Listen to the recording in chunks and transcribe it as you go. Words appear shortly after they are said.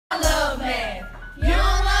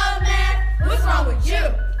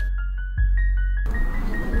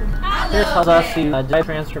here tells us to derive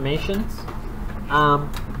transformations.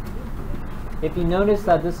 If you notice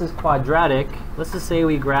that this is quadratic, let's just say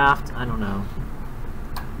we graphed, I don't know,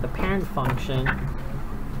 the parent function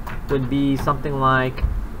would be something like,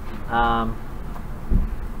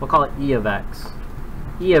 we'll call it e of x.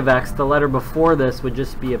 E of x, the letter before this would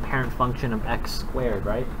just be a parent function of x squared,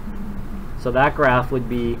 right? So that graph would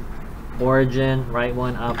be origin, right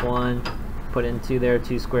one, up one, put in 2 there,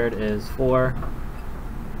 2 squared is 4.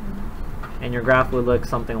 And your graph would look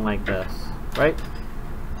something like this, right?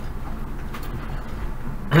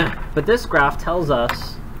 But this graph tells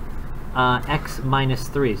us x minus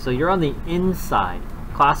 3. So you're on the inside.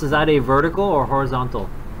 Class, is that a vertical or horizontal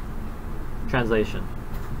translation?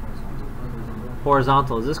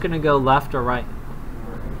 Horizontal. Is this going to go left or right?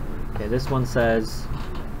 Okay, this one says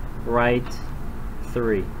right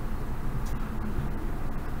 3.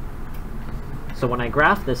 So when I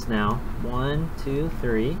graph this now, 1, 2,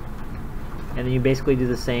 3, and then you basically do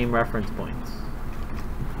the same reference points.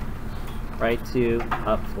 Right 2,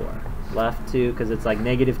 up 4. Left 2, because it's like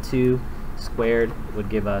negative 2 squared would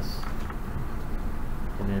give us,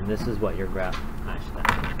 and then this is what your graph,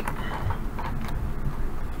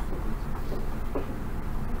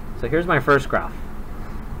 so here's my first graph.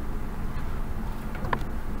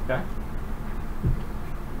 Okay.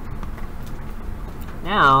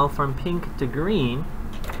 Now, from pink to green,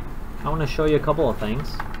 I want to show you a couple of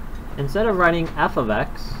things. Instead of writing f of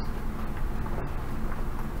x,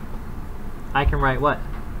 I can write what?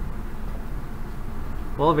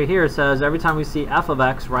 Well, over here it says every time we see f of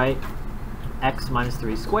x, write x minus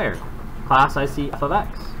 3 squared. Class, I see f of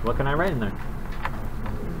x. What can I write in there?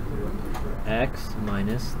 X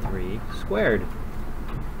minus 3 squared.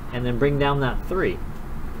 And then bring down that 3.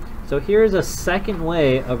 So here's a second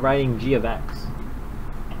way of writing g of x.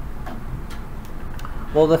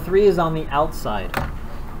 Well, the 3 is on the outside.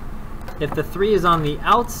 If the 3 is on the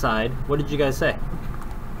outside, what did you guys say?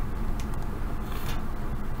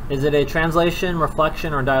 Is it a translation,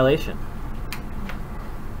 reflection, or dilation?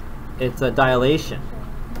 It's a dilation.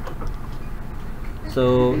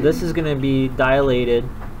 So this is going to be dilated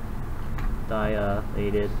by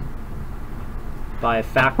a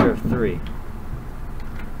factor of 3.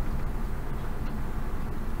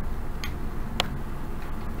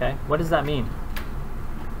 Okay, what does that mean?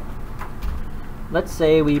 Let's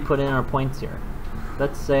say we put in our points here.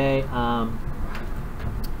 Let's say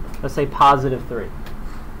positive 3.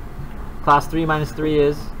 Class, 3 minus 3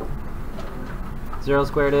 is 0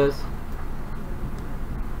 squared is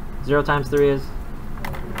 0 times 3 is,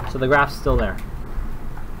 so the graph's still there.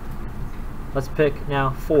 Let's pick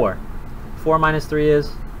now 4. 4 minus 3 is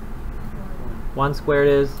 1 squared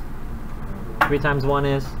is 3 times 1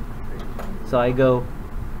 is, so I go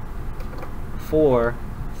 4,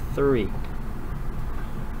 3.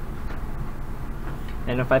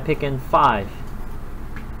 And if I pick in 5,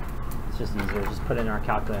 it's just easier, just put in our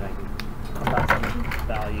calculator. I can come back some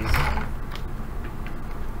values.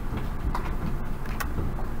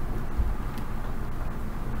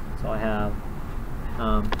 So I have,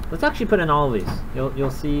 let's actually put in all of these. You'll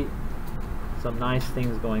see some nice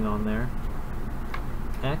things going on there.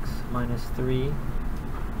 X minus 3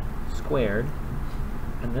 squared,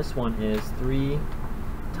 and this one is 3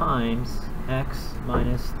 times x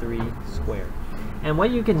minus 3 squared. And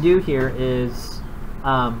what you can do here is,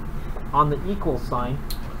 on the equal sign,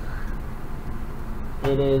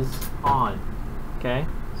 it is on. Okay?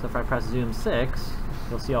 So if I press zoom 6,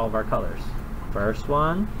 you'll see all of our colors. First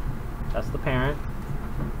one, that's the parent.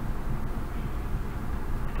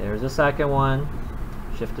 There's the second one,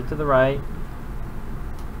 shift it to the right.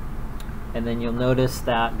 And then you'll notice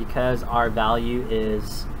that because our value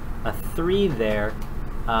is a 3 there,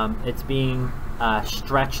 it's being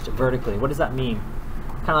stretched vertically. What does that mean?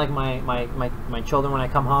 Kind of like my children when I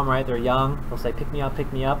come home, right? They're young. They'll say, pick me up,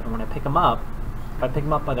 and when I pick them up, if I pick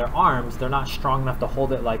them up by their arms, they're not strong enough to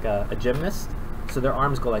hold it like a gymnast, so their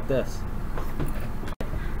arms go like this.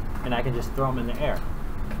 And I can just throw them in the air.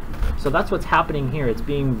 So that's what's happening here. It's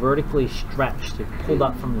being vertically stretched. It's pulled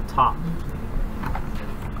up from the top.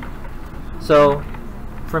 So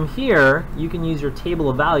from here, you can use your table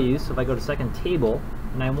of values. So if I go to second table,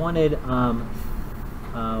 and I wanted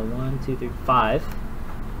 1, 2, 3, 5.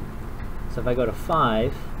 So if I go to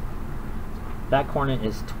 5, that coordinate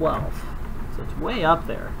is 12. So it's way up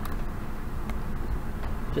there.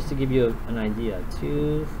 Just to give you an idea,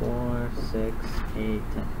 2, 4, 6, 8, 10.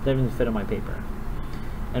 Doesn't fit on my paper.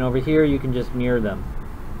 And over here, you can just mirror them.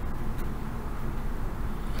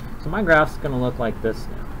 So my graph's going to look like this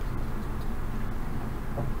now.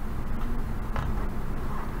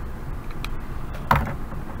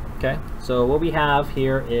 Okay, so what we have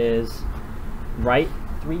here is write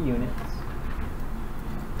 3 units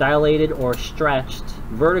dilated or stretched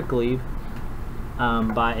vertically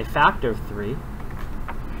by a factor of 3.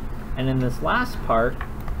 And in this last part,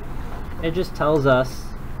 it just tells us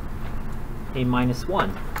a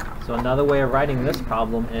 -1. So another way of writing this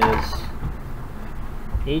problem is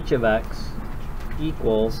h of x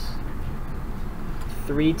equals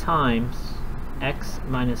 3 times x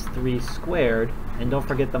minus 3 squared, and don't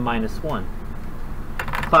forget the -1.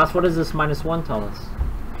 Class, what does this -1 tell us?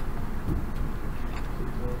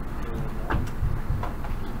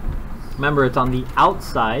 Remember, it's on the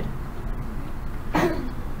outside.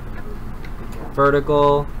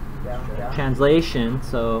 Vertical translation,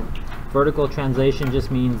 so vertical translation just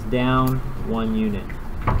means down 1 unit.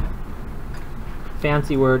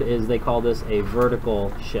 Fancy word is they call this a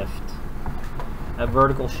vertical shift. A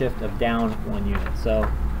vertical shift of down 1 unit. So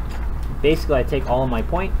basically I take all of my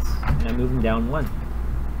points and I move them down 1.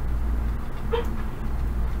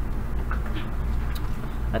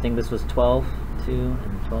 I think this was 12, 2,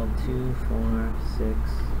 and 12, 2, 4,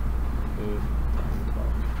 6, 8, 10,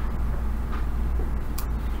 12.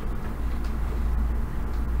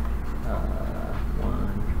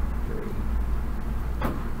 1, 3.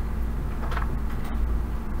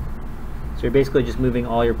 So you're basically just moving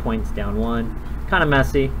all your points down 1. Kind of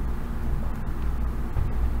messy.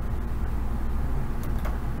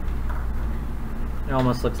 It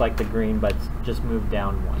almost looks like the green, but it's just moved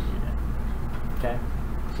down 1 unit. Okay,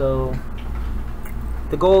 so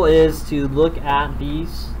the goal is to look at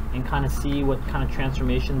these and kind of see what kind of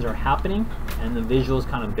transformations are happening, and the visuals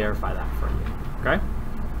kind of verify that for you. Okay.